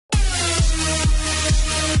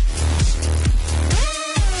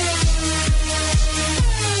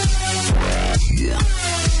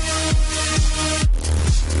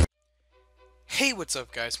what's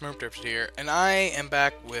up guys, Smurfdrift here, and I am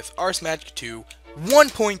back with Ars Magica 2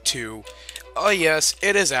 1.2. Oh yes,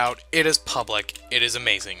 it is out, it is public, it is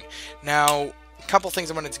amazing. Now, a couple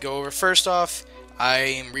things I wanted to go over. First off, I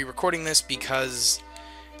am re-recording this because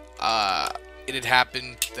it had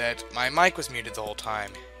happened that my mic was muted the whole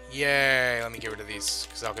time. Yay, let me get rid of these,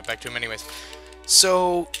 because I'll get back to them anyways.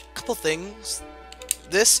 So, a couple things.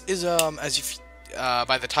 This is, as you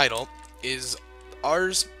by the title, is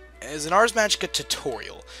an Ars Magica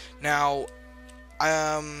tutorial. Now,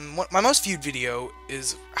 my most viewed video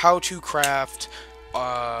is how to craft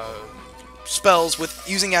spells with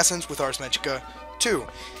using essence with Ars Magica 2,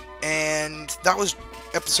 and that was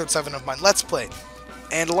episode 7 of my Let's Play.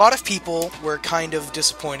 And a lot of people were kind of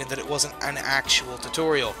disappointed that it wasn't an actual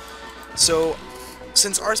tutorial. So,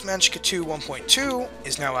 since Ars Magica 2 1.2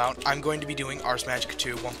 is now out, I'm going to be doing Ars Magica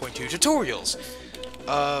 2 1.2 tutorials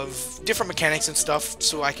of different mechanics and stuff,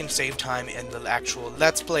 so I can save time in the actual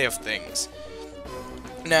Let's Play of things.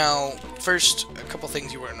 Now, first, a couple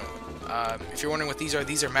things you want to know. If you're wondering what these are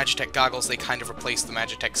Magitech goggles. They kind of replace the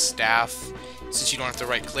Magitech staff. Since you don't have to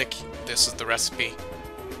right-click, this is the recipe,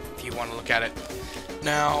 if you want to look at it.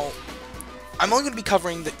 Now, I'm only going to be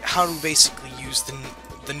covering how to basically use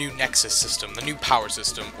the new Nexus system, the new power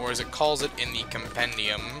system, or as it calls it in the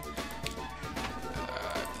compendium,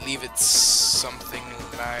 I believe it's something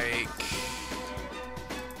like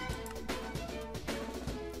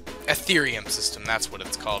Ethereum system, that's what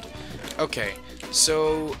it's called. Okay,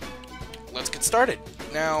 so let's get started.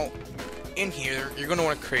 Now, in here, you're going to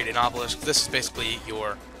want to create an obelisk. This is basically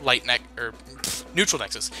your neutral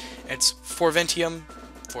nexus. It's 4 Ventium,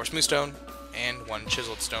 4 smooth stone, and 1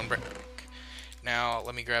 chiseled stone brick. Now,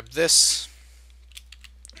 let me grab this.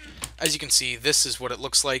 As you can see, this is what it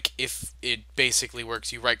looks like. If it basically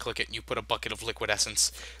works, you right-click it and you put a bucket of liquid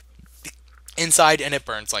essence inside, and it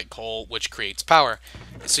burns like coal, which creates power.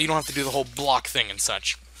 So you don't have to do the whole block thing and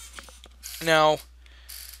such. Now,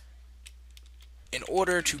 in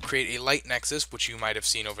order to create a light nexus, which you might have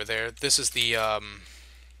seen over there, this is the,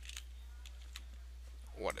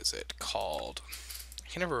 what is it called? I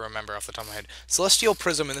can never remember off the top of my head. Celestial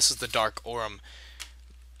Prism, and this is the Dark Aurum.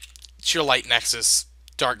 It's your light nexus,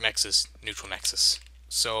 dark nexus, neutral nexus.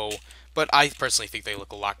 So, but I personally think they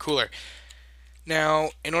look a lot cooler. Now,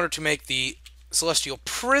 in order to make the Celestial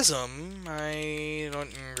Prism, I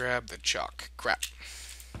don't grab the chalk. Crap.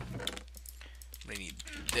 I need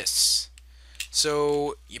this.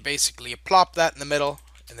 So, you basically plop that in the middle,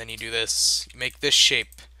 and then you do this. You make this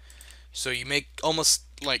shape. So you make almost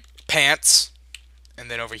like pants, and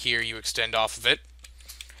then over here you extend off of it,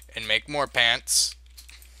 and make more pants.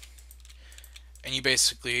 And you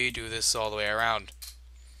basically do this all the way around.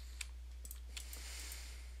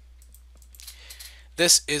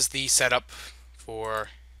 This is the setup for,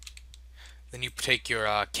 then you take your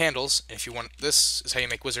candles, and if you want, this is how you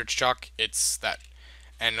make wizard's chalk. It's that.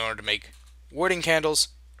 And in order to make wording candles,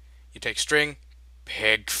 you take string,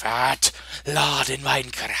 big fat lord in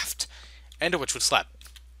Minecraft, and a witchwood slab.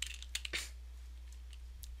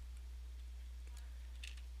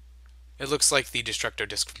 It looks like the Destructo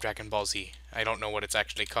Disc from Dragon Ball Z. I don't know what it's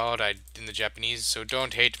actually called in the Japanese, so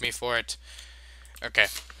don't hate me for it. Okay.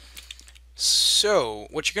 So,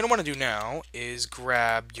 what you're going to want to do now is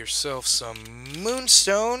grab yourself some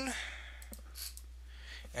moonstone,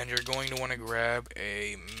 and you're going to want to grab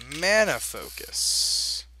a mana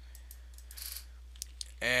focus.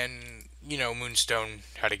 And, you know, moonstone,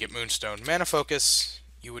 how to get moonstone. Mana focus,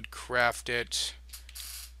 you would craft it.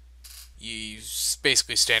 You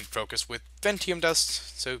basically stand focus with Ventium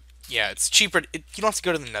dust. So, yeah, it's cheaper. You don't have to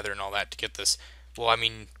go to the nether and all that to get this. Well, I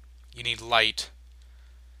mean, you need light.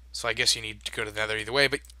 So I guess you need to go to the nether either way,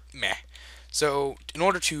 but meh. So, in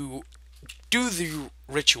order to do the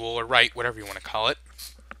ritual, or rite, whatever you want to call it,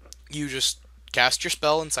 you just cast your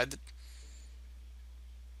spell inside the...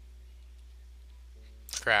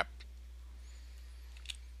 Crap.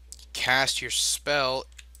 Cast your spell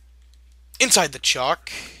inside the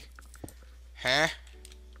chalk. Huh?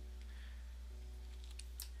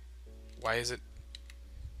 Why is it...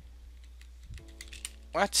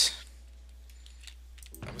 What?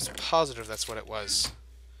 I was positive that's what it was.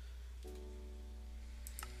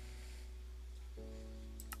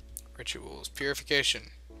 Rituals.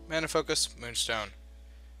 Purification. Mana focus. Moonstone.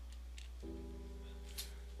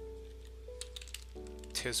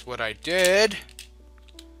 'Tis what I did.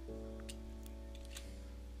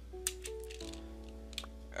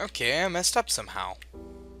 Okay, I messed up somehow.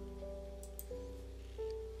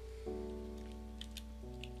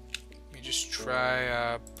 Let me just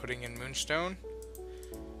try putting in moonstone.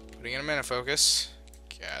 Putting in a mana focus.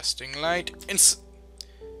 Casting light.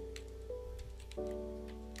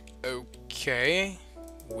 Okay.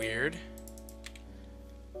 Weird.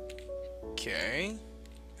 Okay.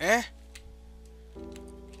 Eh?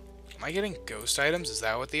 Am I getting ghost items? Is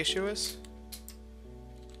that what the issue is?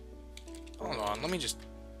 Hold on, let me just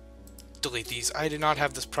delete these. I did not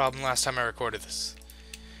have this problem last time I recorded this.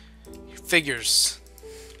 Figures.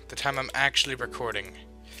 The time I'm actually recording.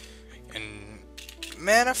 And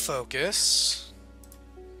mana focus.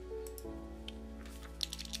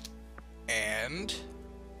 And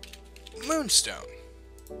moonstone.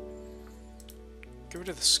 Get rid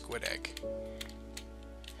of the squid egg.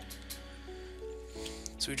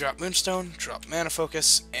 So we drop moonstone, drop mana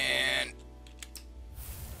focus, and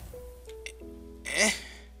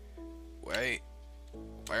wait,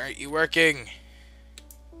 why aren't you working?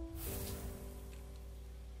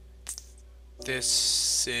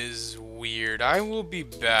 This is weird. I will be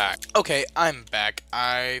back. Okay, I'm back.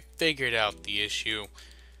 I figured out the issue.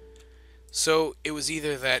 So it was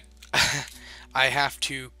either that I have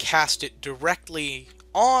to cast it directly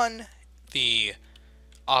on the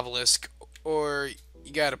obelisk, or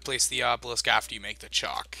you gotta place the obelisk after you make the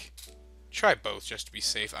chalk. Try both just to be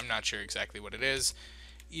safe. I'm not sure exactly what it is.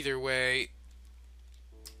 Either way,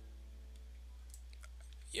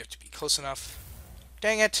 you have to be close enough.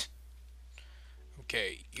 Dang it!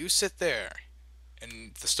 Okay, you sit there.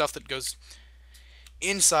 And the stuff that goes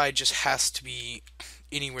inside just has to be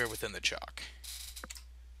anywhere within the chalk.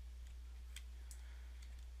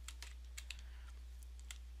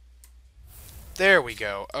 There we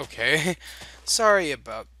go. Okay. Sorry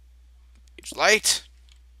about light.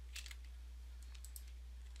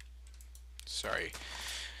 Sorry.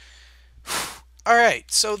 Alright,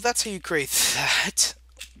 so that's how you create that.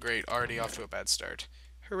 Great, already off to a bad start.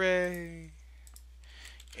 Hooray.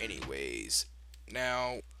 Anyways,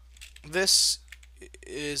 now this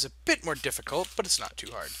is a bit more difficult, but it's not too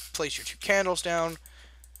hard. Place your two candles down.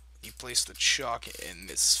 You place the chalk in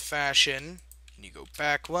this fashion. And you go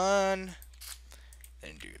back one.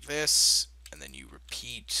 Then do this. And then you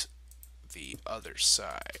repeat the other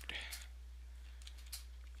side.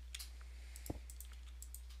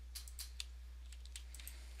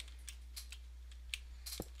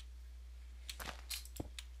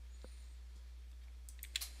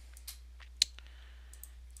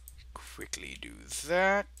 Quickly do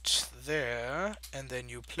that there, and then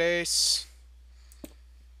you place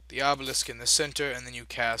the obelisk in the center, and then you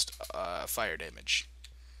cast fire damage.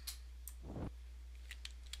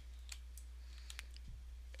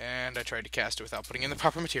 And I tried to cast it without putting in the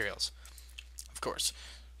proper materials, of course.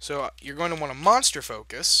 So you're going to want a monster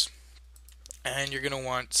focus, and you're going to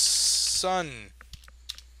want sunstone.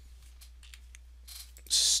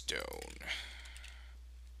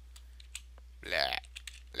 Blah,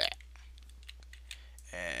 blah.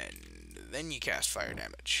 And then you cast fire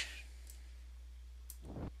damage.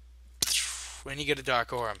 When you get a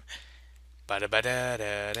dark orb.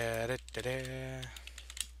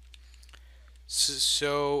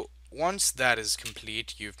 So once that is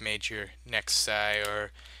complete, you've made your Nexi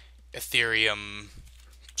or Ethereum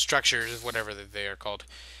structures, whatever they are called.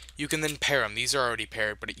 You can then pair them. These are already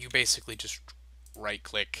paired, but you basically just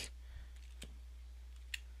right-click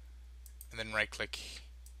and then right-click.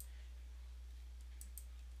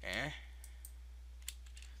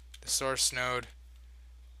 The source node.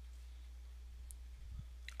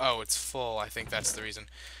 Oh, it's full. I think that's the reason.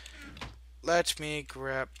 Let me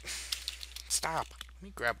grab... Stop. Let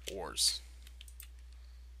me grab ores.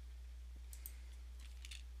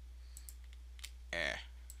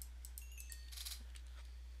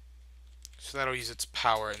 So that'll use its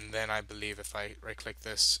power, and then I believe if I right-click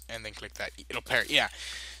this and then click that, it'll pair. Yeah.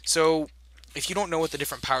 So if you don't know what the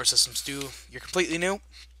different power systems do, you're completely new.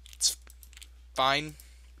 It's fine.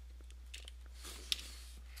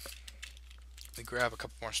 Let me grab a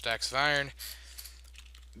couple more stacks of iron.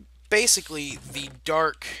 Basically, the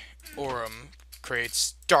dark aurum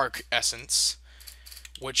creates dark essence,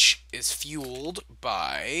 which is fueled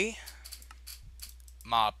by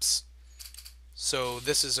mobs. So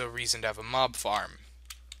this is a reason to have a mob farm.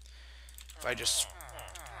 If I just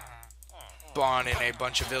spawn in a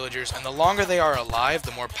bunch of villagers, and the longer they are alive,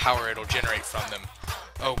 the more power it'll generate from them.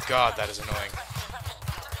 Oh god, that is annoying.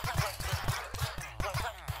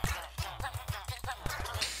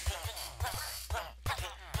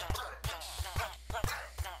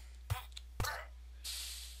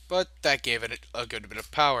 But that gave it a good bit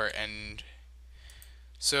of power, and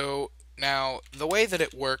so now the way that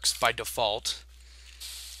it works by default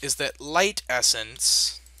is that light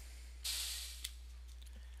essence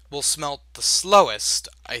will smelt the slowest.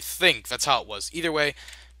 I think that's how it was. Either way,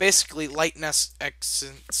 basically lightness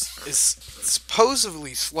essence is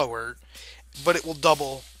supposedly slower, but it will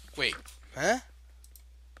double. Wait, Huh?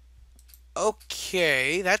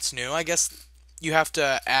 Okay, that's new. I guess you have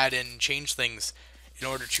to add and change things in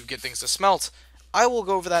order to get things to smelt. I will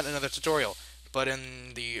go over that in another tutorial, but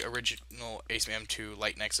in the original AceMam 2,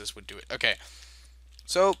 Light Nexus would do it. Okay,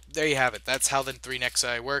 so there you have it. That's how the 3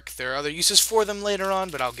 Nexi work. There are other uses for them later on,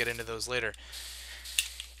 but I'll get into those later.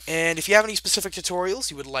 And if you have any specific tutorials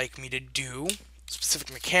you would like me to do,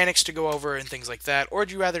 specific mechanics to go over and things like that, or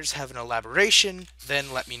would you rather just have an elaboration,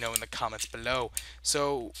 then let me know in the comments below.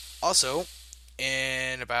 So, also,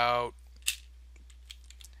 in about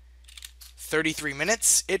 33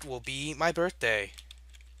 minutes, it will be my birthday.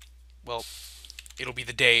 Well, it'll be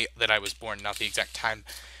the day that I was born, not the exact time.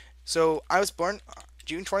 So, I was born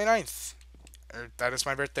June 29th. That is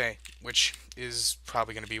my birthday, which is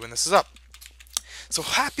probably going to be when this is up. So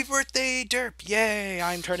happy birthday, Derp! Yay!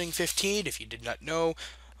 I'm turning 15, if you did not know.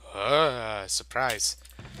 Surprise.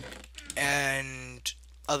 And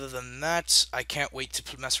other than that, I can't wait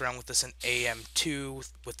to mess around with this in AM2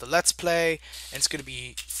 with the Let's Play, and it's going to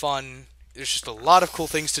be fun. There's just a lot of cool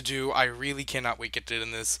things to do. I really cannot wait to get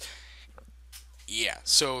into this. Yeah,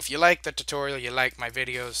 so if you like the tutorial, you like my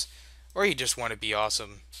videos, or you just want to be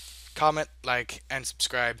awesome, comment, like, and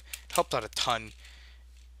subscribe. It helped out a ton.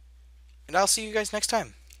 And I'll see you guys next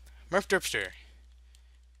time. Murph Derpster,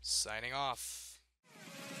 signing off.